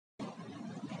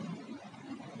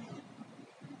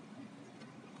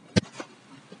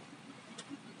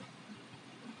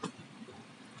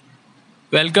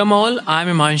Welcome all. I'm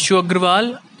Himanshu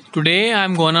Agrawal. Today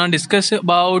I'm gonna discuss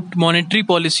about monetary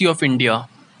policy of India.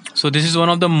 So this is one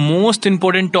of the most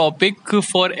important topic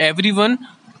for everyone,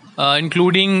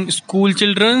 including school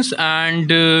childrens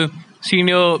and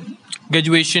senior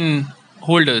graduation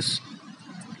holders.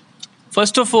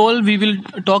 First of all, we will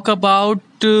talk about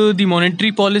the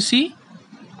monetary policy.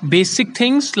 Basic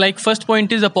things like first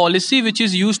point is a policy which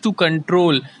is used to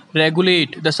control,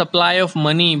 regulate the supply of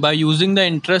money by using the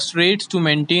interest rates to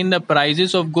maintain the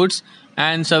prices of goods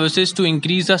and services to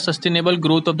increase the sustainable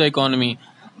growth of the economy.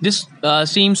 This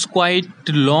seems quite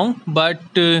long, but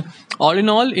all in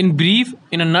all, in brief,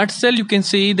 in a nutshell, you can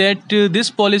say that this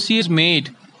policy is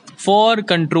made for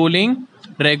controlling,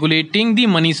 regulating the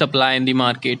money supply in the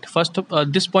market. First,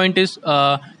 this point is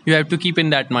you have to keep in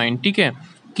that mind. ठीक है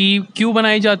कि क्यों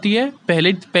बनाई जाती है।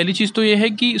 पहली चीज़ तो ये है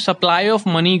कि सप्लाई ऑफ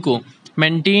मनी को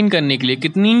मेंटेन करने के लिए,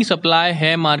 कितनी सप्लाई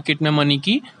है मार्केट में मनी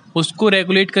की, उसको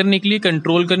रेगुलेट करने के लिए,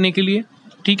 कंट्रोल करने के लिए।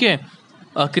 ठीक है,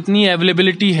 कितनी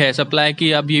अवेलेबिलिटी है सप्लाई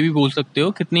की, आप ये भी बोल सकते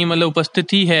हो, कितनी मतलब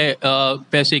उपस्थिति है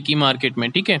पैसे की मार्केट में।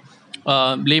 ठीक है,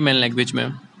 लेमैन लैंग्वेज में।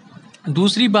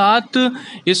 दूसरी बात,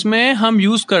 इसमें हम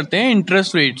यूज़ करते हैं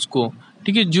इंटरेस्ट रेट्स को।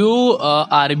 ठीक है, जो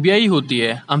आरबीआई होती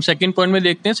है, हम सेकंड पॉइंट में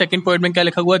देखते हैं। सेकंड पॉइंट में क्या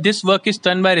लिखा हुआ है, this work is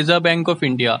done by reserve bank of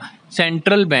India,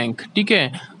 central bank. ठीक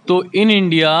है, तो in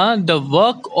India the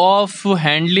work of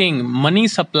handling money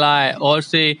supply और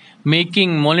से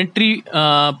making monetary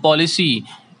policy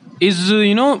is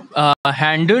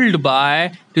handled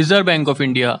by reserve bank of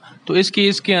India. तो इस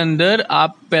केस के अंदर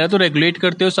आप पहले तो रेगुलेट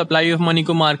करते हो सप्लाई ऑफ मनी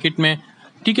को मार्केट में।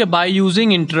 ठीक है, बाय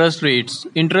यूजिंग इंटरेस्ट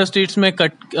रेट्स में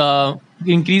कट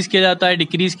इंक्रीज़ किया जाता है,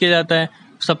 डिक्रीज़ किया जाता है।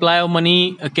 सप्लाई ऑफ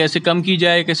मनी कैसे कम की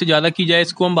जाए, कैसे ज़्यादा की जाए,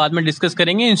 इसको हम बाद में डिस्कस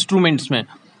करेंगे इंस्ट्रूमेंट्स में।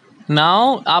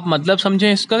 नाउ आप मतलब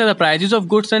समझें इसका, the prices of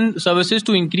goods and services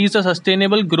to increase the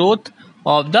sustainable growth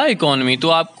of the economy. तो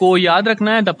आपको याद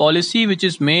रखना है, the policy which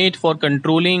is made for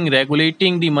controlling,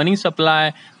 regulating the money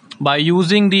supply by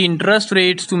using the interest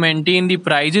rates to maintain the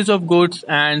prices of goods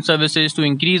and services to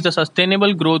increase the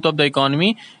sustainable growth of the economy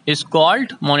is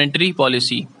called monetary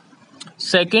policy.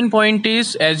 Second point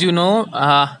is, as you know,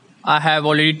 I have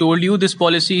already told you, this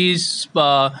policy is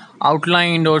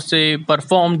outlined or say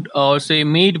performed or say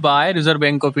made by Reserve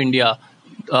Bank of India,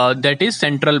 that is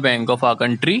central bank of our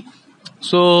country.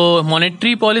 So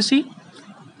monetary policy.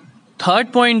 Third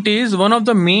point is, one of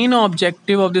the main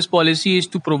objective of this policy is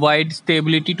to provide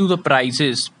stability to the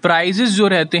prices. Prices जो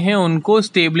रहते हैं उनको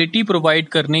stability provide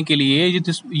करने के लिए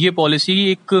ये policy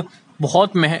एक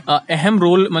बहुत अहम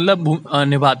रोल मतलब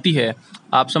निभाती है।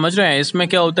 आप समझ रहे हैं, इसमें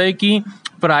क्या होता है कि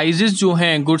prices जो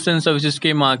हैं goods and services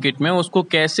के मार्केट में, उसको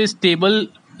कैसे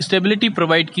स्टेबिलिटी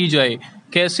प्रोवाइड की जाए,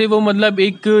 कैसे वो मतलब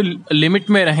एक लिमिट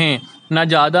में रहें, ना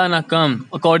ज़्यादा ना कम,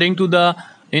 according to the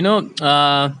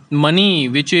money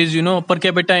which is per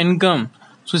capita income.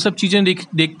 सो सब चीज़ें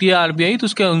देखती है आरबीआई। तो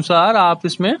उसके अनुसार आप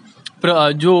इसमें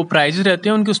जो प्राइजेस रहते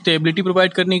हैं उनको स्टेबिलिटी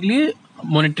प्रोवाइड करने के लिए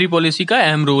मॉनेटरी पॉलिसी का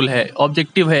अहम रोल है,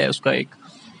 ऑब्जेक्टिव है उसका एक।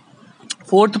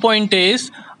 Fourth point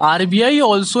is, RBI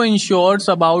also ensures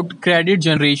about credit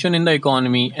generation in the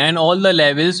economy and all the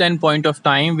levels and point of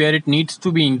time where it needs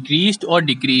to be increased or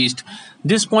decreased.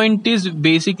 This point is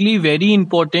basically very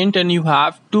important and you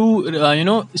have to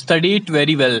study it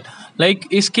very well. Like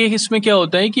इसमें क्या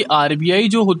होता है कि RBI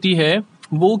जो होती है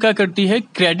वो क्या करती है,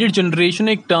 क्रेडिट जनरेशन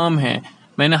एक टर्म है,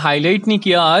 मैंने हाईलाइट नहीं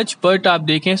किया आज, बट आप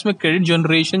देखें इसमें क्रेडिट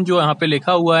जनरेशन जो यहाँ पे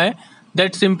लिखा हुआ है,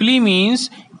 दैट सिंपली मीन्स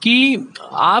कि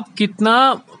आप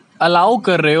कितना अलाउ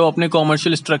कर रहे हो अपने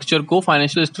कॉमर्शियल स्ट्रक्चर को,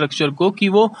 फाइनेंशियल स्ट्रक्चर को, कि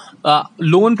वो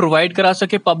लोन प्रोवाइड करा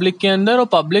सके पब्लिक के अंदर और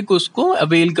पब्लिक उसको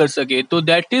अवेल कर सके। तो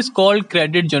that is called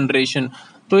credit generation.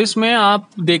 तो इसमें आप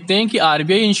देखते हैं कि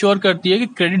आरबीआई इंश्योर करती है कि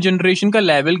क्रेडिट जनरेशन का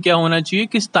लेवल क्या होना चाहिए,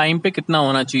 किस टाइम पे कितना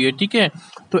होना चाहिए। ठीक है,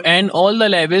 तो and all the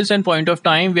levels and point of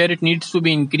time where it needs to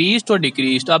be increased और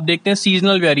डिक्रीज्ड। आप देखते हैं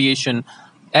seasonal variation.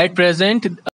 At present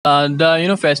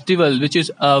the festival which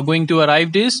is going to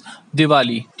arrive is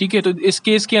Diwali. ठीक है, तो इस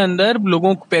केस के अंदर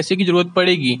लोगों को पैसे की जरूरत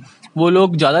पड़ेगी, वो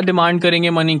लोग ज़्यादा डिमांड करेंगे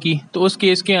मनी की। तो उस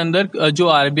केस के अंदर जो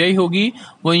आरबीआई होगी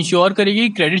वो इंश्योर करेगी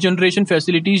क्रेडिट जनरेशन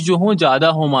फैसिलिटीज़ जो हों ज़्यादा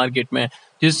हो मार्केट में,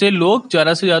 जिससे लोग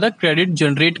ज़्यादा से ज़्यादा क्रेडिट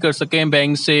जनरेट कर सकें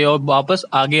बैंक से और वापस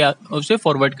आगे उसे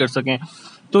फॉरवर्ड कर सकें।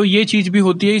 तो ये चीज़ भी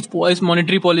होती है इस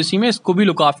मॉनेटरी पॉलिसी में, इसको भी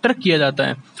लुक आफ्टर किया जाता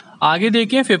है। आगे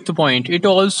देखिए fifth point, it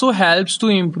also helps to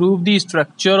improve the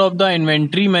structure of the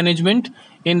inventory management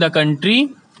in the country.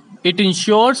 It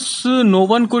ensures no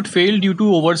one could fail due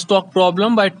to over stock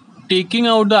problem by taking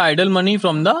out the idol money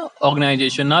from the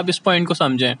organisation. आप इस point को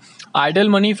समझें, idol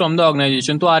money from the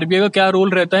organisation. तो RBI का क्या role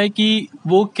रहता है कि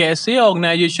वो कैसे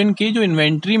ऑर्गेनाइजेशन के जो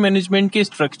इन्वेंट्री मैनेजमेंट के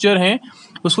स्ट्रक्चर हैं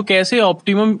उसको कैसे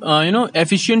ऑप्टिमम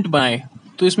एफिशिएंट बनाए,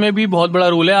 तो इसमें भी बहुत बड़ा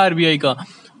रोल है आरबीआई का।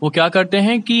 वो क्या करते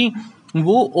हैं कि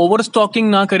वो ओवर स्टॉकिंग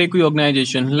ना करे कोई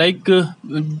ऑर्गेनाइजेशन, लाइक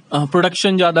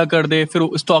प्रोडक्शन ज़्यादा कर दे, फिर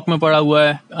स्टॉक में पड़ा हुआ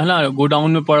है ना,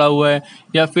 गोडाउन में पड़ा हुआ है,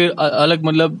 या फिर अलग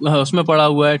मतलब उसमें पड़ा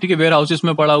हुआ है, ठीक है, वेयर हाउसेस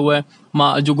में पड़ा हुआ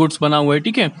है जो गुड्स बना हुआ है,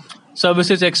 ठीक है,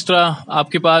 सर्विसेज एक्स्ट्रा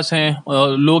आपके पास हैं,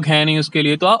 लोग हैं नहीं उसके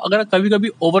लिए। तो आप अगर कभी कभी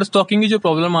ओवर स्टॉकिंग की जो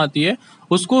प्रॉब्लम आती है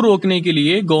उसको रोकने के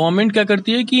लिए गवर्नमेंट क्या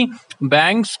करती है कि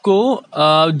बैंक्स को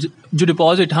जो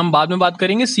डिपॉजिट, हम बाद में बात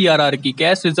करेंगे सीआरआर की,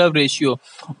 कैश रिजर्व रेशियो,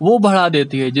 वो बढ़ा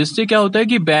देती है, जिससे क्या होता है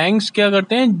कि बैंक्स क्या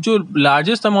करते हैं, जो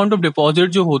लार्जेस्ट अमाउंट ऑफ डिपॉजिट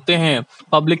जो होते हैं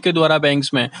पब्लिक के द्वारा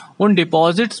बैंक्स में, उन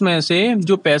डिपॉजिट्स में से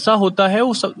जो पैसा होता है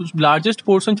वो लार्जेस्ट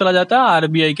पोर्शन चला जाता है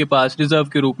आरबीआई के पास रिजर्व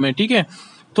के रूप में, ठीक है।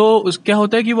 तो क्या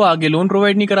होता है कि वो आगे लोन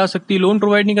प्रोवाइड नहीं करा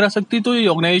सकती, तो ये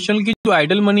ऑर्गेनाइजेशन की जो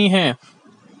आइडल मनी है,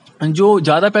 जो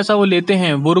ज़्यादा पैसा वो लेते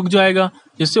हैं, वो रुक जाएगा,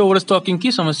 जिससे ओवर स्टॉकिंग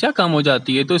की समस्या कम हो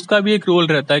जाती है। तो इसका भी एक रोल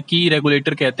रहता है कि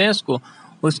रेगुलेटर कहते हैं इसको।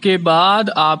 उसके बाद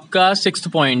आपका sixth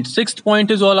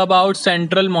point is all about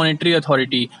central monetary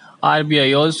authority.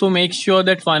 RBI also make sure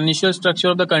that financial structure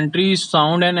of the country is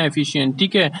sound and efficient,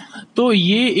 ठीक है। तो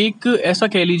ये एक ऐसा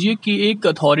कह लीजिए कि एक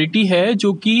अथॉरिटी है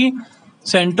जो कि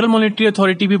सेंट्रल मॉनेटरी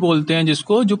अथॉरिटी भी बोलते हैं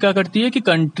जिसको, जो क्या करती है कि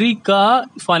कंट्री का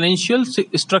फाइनेंशियल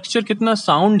स्ट्रक्चर कितना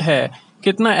साउंड है,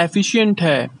 कितना एफिशिएंट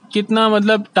है, कितना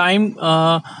मतलब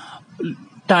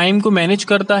टाइम को मैनेज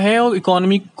करता है और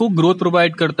इकोनॉमी को ग्रोथ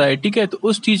प्रोवाइड करता है, ठीक है। तो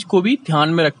उस चीज़ को भी ध्यान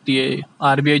में रखती है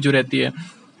आरबीआई जो रहती है।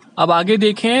 अब आगे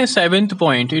देखें seventh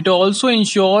point, it also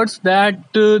ensures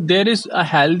that there is a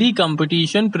healthy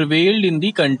competition prevailed in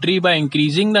the country by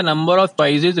increasing the number of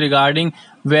choices regarding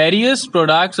various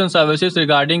products and services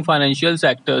regarding financial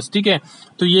sectors, ठीक है।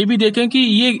 तो ये भी देखें कि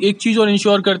ये एक चीज़ और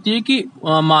इंश्योर करती है कि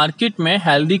मार्केट में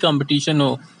हेल्दी कंपटीशन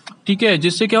हो, ठीक है,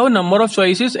 जिससे क्या हो, नंबर ऑफ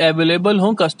चॉइसेस अवेलेबल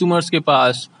हो कस्टमर्स के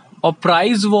पास, और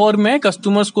प्राइस वॉर में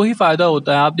कस्टमर्स को ही फायदा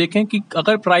होता है। आप देखें कि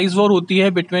अगर प्राइस वॉर होती है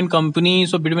बिटवीन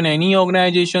कंपनीज और between any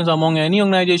organisation, among any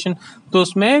organisation, तो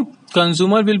उसमें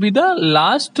consumer will be the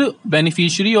last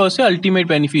beneficiary और से अल्टीमेट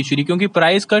बेनिफिशियरी, क्योंकि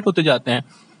प्राइस कट होते जाते हैं।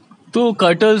 तो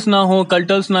कल्टल्स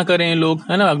ना करें लोग,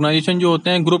 है ना, ऑर्गेनाइजेशन जो होते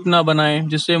हैं ग्रुप ना बनाएं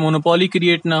जिससे मोनोपोली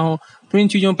क्रिएट ना हो। तो इन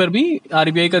चीज़ों पर भी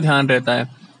आरबीआई का ध्यान रहता है।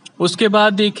 उसके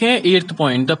बाद देखें eighth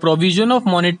point, the provision of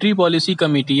monetary policy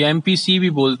committee, MPC भी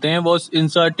बोलते हैं, was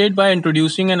inserted by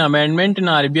introducing an amendment in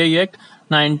RBI act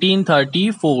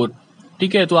 1934,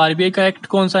 ठीक है। तो आरबीआई का एक्ट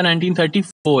कौन सा,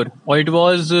 1934, और it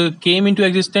was came in to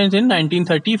existence in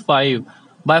 1935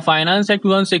 by finance act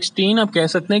 2016। अब कह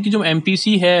सकते हैं कि जो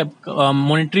एमपीसी है,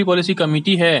 मॉनेटरी पॉलिसी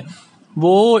कमेटी है,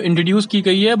 वो इंट्रोड्यूस की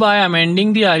गई है bye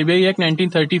amending the RBI act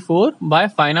 1934 by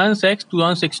finance act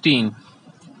 2016,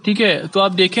 ठीक है। तो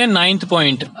आप देखें नाइन्थ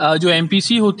पॉइंट, जो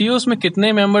एमपीसी होती है उसमें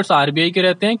कितने मेंबर्स आरबीआई के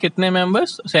रहते हैं, कितने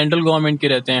मेंबर्स सेंट्रल गवर्नमेंट के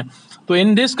रहते हैं। तो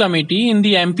in this committee, in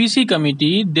the MPC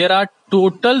committee, there are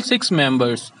total 6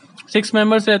 members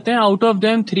रहते हैं। Out of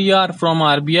them 3 are from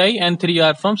RBI and 3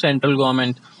 are from central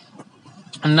government.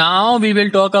 Now we will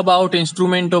talk about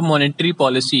instrument of monetary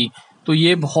policy. तो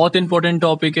ये बहुत important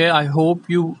topic है। I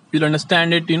hope you will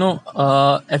understand it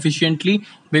efficiently,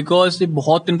 because ये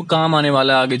बहुत काम आने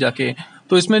वाला है आगे जाके।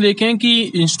 तो इसमें देखें कि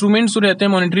इंस्ट्रूमेंट्स जो रहते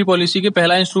हैं मॉनेटरी पॉलिसी के,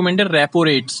 पहला इंस्ट्रूमेंट है रेपो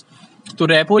रेट्स। तो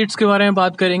रेपो रेट्स के बारे में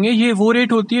बात करेंगे। ये वो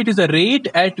रेट होती है, it is a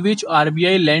rate at which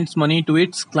RBI lends money to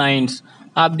it's clients.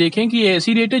 आप देखें कि ये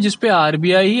ऐसी रेट है जिसपे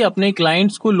आरबीआई ही अपने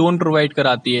क्लाइंट्स को लोन प्रोवाइड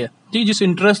कराती है, ठीक, जिस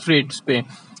इंटरेस्ट रेट्स पे।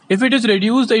 If it is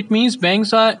reduced, it means banks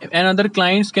are and other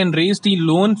clients can raise the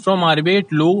loan from RBI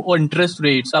at low or interest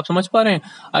rates। आप समझ पा रहे हैं,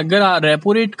 अगर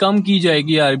रेपो रेट कम की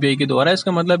जाएगी आरबीआई के द्वारा,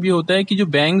 इसका मतलब ये होता है कि जो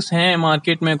बैंक्स हैं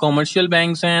मार्केट में, कॉमर्शियल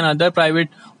बैंक्स हैं, अदर प्राइवेट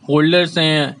होल्डर्स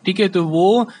हैं, ठीक है, तो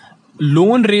वो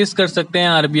लोन रेज कर सकते हैं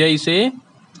आरबीआई से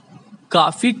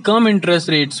काफ़ी कम इंटरेस्ट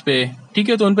रेट्स पे, ठीक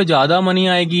है। तो उन पे ज़्यादा मनी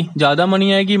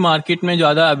आएगी मार्केट में,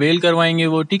 ज़्यादा अवेल करवाएंगे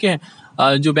वो, ठीक है,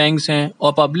 जो बैंक्स हैं,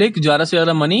 और पब्लिक ज़्यादा से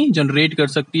ज़्यादा मनी जनरेट कर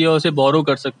सकती है और उसे बोरो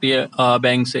कर सकती है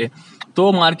बैंक से।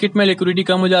 तो मार्केट में लिक्विडिटी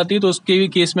कम हो जाती है, तो उसके भी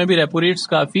केस में भी रेपो रेट्स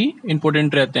काफ़ी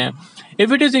इंपॉर्टेंट रहते हैं।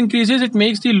 If it is increases, it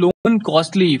makes the loan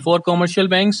costly for commercial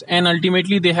banks and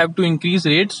ultimately they have to increase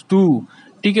rates to,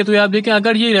 ठीक है। तो आप देखें,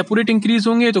 अगर ये रेपो रेट इंक्रीज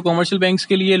होंगे तो कमर्शियल बैंक्स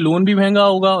के लिए लोन भी महंगा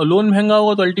होगा,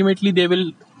 तो ultimately they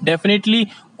will definitely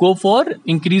go for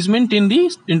increment in the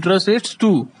interest rates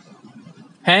to.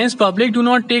 Hence public do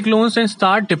not take loans and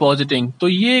start depositing. तो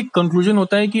ये कंक्लूजन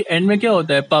होता है कि एंड में क्या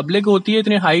होता है, पब्लिक होती है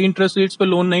इतने हाई इंटरेस्ट रेट्स पर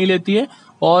लोन नहीं लेती है,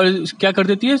 और क्या कर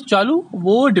देती है,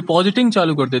 वो डिपॉजिटिंग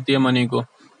चालू कर देती है मनी को।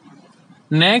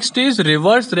 Next is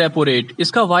reverse repo rate.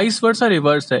 इसका वाइस वर्सा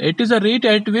रिवर्स है, it is a rate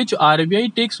at which RBI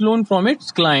takes loan from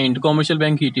its client, commercial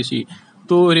bank etc.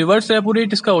 तो रिवर्स रेपो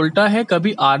रेट इसका उल्टा है,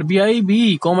 कभी आरबीआई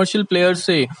भी कॉमर्शियल प्लेयर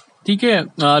से ठीक है,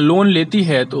 लोन लेती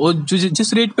है तो वो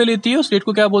जिस रेट पे लेती है उस रेट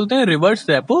को क्या बोलते हैं, रिवर्स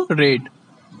रेपो रेट।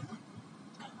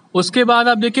 उसके बाद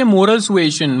आप देखिए मोरल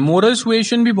सुएशन। मोरल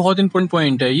सुएशन भी बहुत इंपॉर्टेंट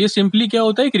पॉइंट है। ये सिंपली क्या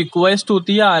होता है, एक रिक्वेस्ट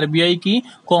होती है आरबीआई की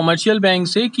कॉमर्शियल बैंक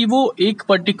से कि वो एक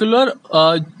पर्टिकुलर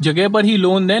जगह पर ही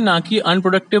लोन दें, ना कि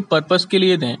अनप्रोडक्टिव पर्पस के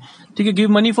लिए दें। ठीक है, गिव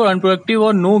मनी फॉर अनप्रोडक्टिव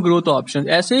और नो ग्रोथ ऑप्शन।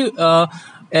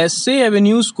 ऐसे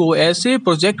एवेन्यूज को, ऐसे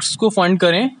प्रोजेक्ट्स को फंड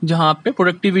करें जहां पे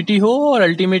प्रोडक्टिविटी हो और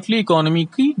अल्टीमेटली इकोनॉमी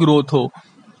की ग्रोथ हो।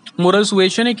 मोरल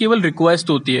सुएशन एक केवल रिक्वेस्ट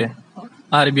होती है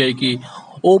आरबीआई की।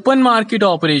 ओपन मार्केट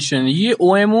ऑपरेशन, ये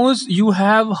ओएमओज you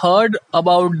have heard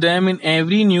about them in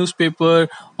every newspaper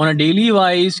on a daily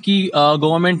wise की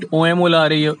गवर्नमेंट ओएमओ ला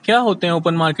रही है। क्या होते हैं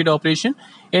open market operation?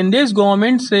 In this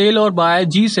government cell और bye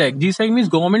जीसैक। जीसैक means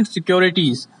government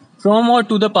securities from और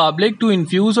to the public to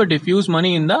infuse और diffuse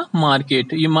money in the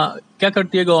market. ये क्या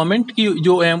करती है गवर्नमेंट की,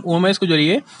 जो ओएमएस के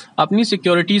जरिए अपनी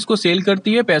सिक्योरिटीज को सेल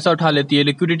करती है, पैसा उठा लेती है,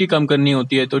 लिक्विडिटी कम करनी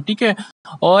होती है तो ठीक है,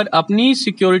 और अपनी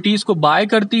सिक्योरिटीज को बाय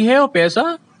करती है और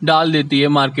पैसा डाल देती है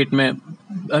मार्केट में।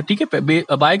 ठीक है,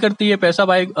 बाय करती है, पैसा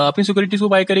बाय, अपनी सिक्योरिटीज को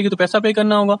बाय करेगी तो पैसा पे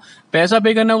करना होगा, पैसा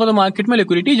पे करना होगा तो मार्केट में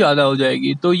लिक्विडिटी ज्यादा हो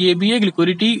जाएगी। तो ये भी एक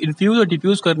लिक्विडिटी इन्फ्यूज और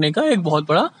डिफ्यूज करने का एक बहुत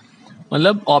बड़ा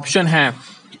मतलब ऑप्शन है।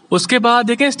 उसके बाद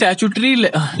देखें स्टैट्यूटरी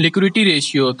लिक्विडिटी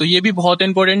रेशियो, तो ये भी बहुत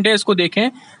इंपॉर्टेंट है, इसको देखें।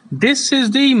 This is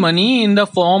the money in the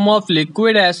form of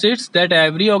liquid assets that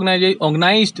every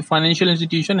organised financial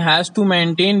institution has to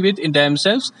maintain with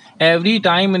themselves every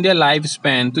time in their life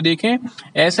span. तो देखें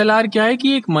एसएलआर क्या है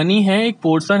कि एक मनी है, एक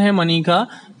पोर्शन है मनी का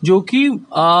जो कि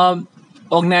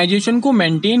ऑर्गेनाइजेशन को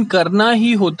मेंटेन करना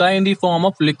ही होता है in the form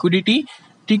of liquidity.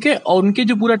 ठीक है, और उनके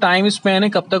जो पूरा टाइम स्पैन है,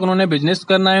 कब तक उन्होंने बिजनेस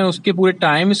करना है, उसके पूरे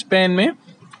टाइम स्पैन में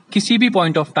किसी भी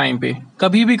पॉइंट ऑफ टाइम पे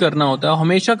कभी भी करना होता है,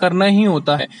 हमेशा करना ही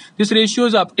होता है। This ratio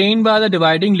is obtained by the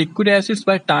dividing liquid acids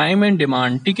by time and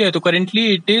demand. ठीक है, तो currently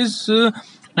it is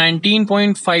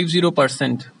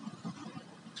 19.50%।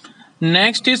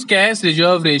 Next is cash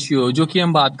reserve ratio, जो कि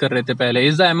हम बात कर रहे थे पहले।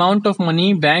 Is the amount of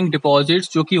money bank deposits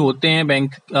जो कि होते हैं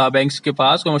बैंक्स के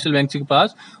पास, कमर्शियल बैंक्स के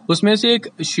पास, उसमें से एक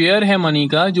शेयर है मनी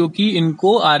का जो कि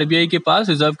इनको आरबीआई के पास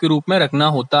रिजर्व के रूप में रखना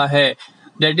होता है।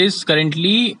 That is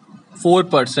currently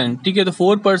 4%। ठीक है, तो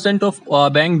 4% ऑफ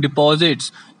बैंक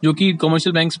डिपॉजिट्स जो कि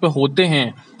कमर्शियल बैंक्स पे होते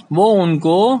हैं वो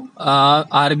उनको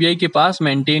आरबीआई के पास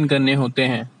मेंटेन करने होते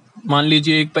हैं। मान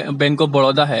लीजिए एक बैंक ऑफ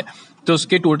बड़ौदा है तो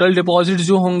उसके टोटल डिपॉजिट्स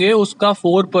जो होंगे उसका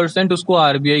 4% उसको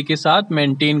आरबीआई के साथ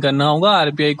मेंटेन करना होगा,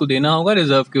 आरबीआई को देना होगा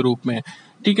रिजर्व के रूप में।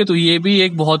 ठीक है, तो ये भी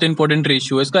एक बहुत इंपॉर्टेंट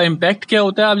रेशियो है। इसका इम्पैक्ट क्या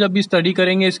होता है आप जब भी स्टडी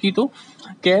करेंगे इसकी, तो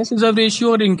कैश रिजर्व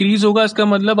रेशियो और इंक्रीज होगा, इसका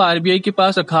मतलब आरबीआई के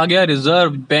पास रखा गया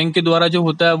रिजर्व बैंक के द्वारा जो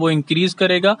होता है वो इंक्रीज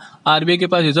करेगा, आरबीआई के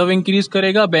पास रिजर्व इंक्रीज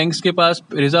करेगा, बैंक्स के पास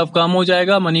रिजर्व कम हो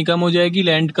जाएगा, मनी कम हो जाएगी,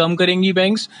 लैंड कम करेंगी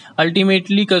बैंक्स,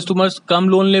 अल्टीमेटली कस्टमर्स कम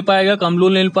लोन ले पाएगा, कम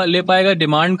लोन ले पाएगा,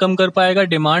 डिमांड कम कर पाएगा,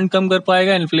 डिमांड कम कर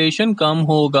पाएगा, इन्फ्लेशन कम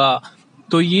होगा।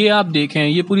 तो ये आप देखें,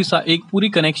 ये एक पूरी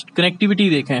कनेक्टिविटी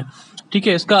देखें। ठीक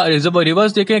है, इसका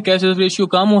रिवर्स देखें, कैश रिजर्व रेशियो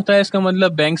कम होता है, इसका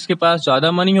मतलब बैंक्स के पास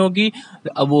ज्यादा मनी होगी,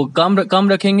 अब वो कम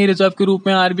रखेंगे रिजर्व के रूप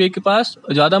में, आरबीआई के पास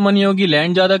ज्यादा मनी होगी,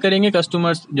 लैंड ज्यादा करेंगे,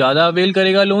 कस्टमर्स ज्यादा अवेल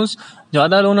करेगा लोन्स,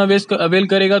 ज्यादा लोन अवेल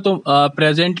करेगा तो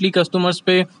प्रेजेंटली कस्टमर्स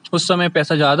पे उस समय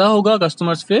पैसा ज्यादा होगा,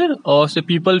 कस्टमर्स फिर और से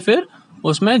पीपल फिर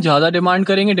उसमें ज्यादा डिमांड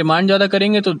करेंगे, डिमांड ज्यादा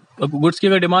करेंगे तो गुड्स की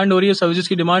अगर डिमांड हो रही है, सर्विसेज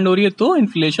की डिमांड हो रही है तो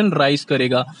इन्फ्लेशन राइज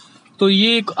करेगा। तो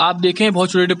ये आप देखें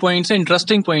बहुत छोटे पॉइंट्स हैं,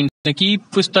 इंटरेस्टिंग पॉइंट्स हैं।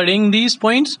 Keep studying these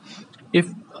points.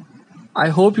 If I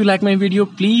hope you like my video.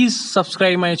 Please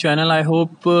subscribe my channel. I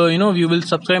hope you will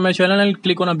subscribe my channel and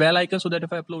click on a bell icon so that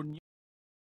if I upload new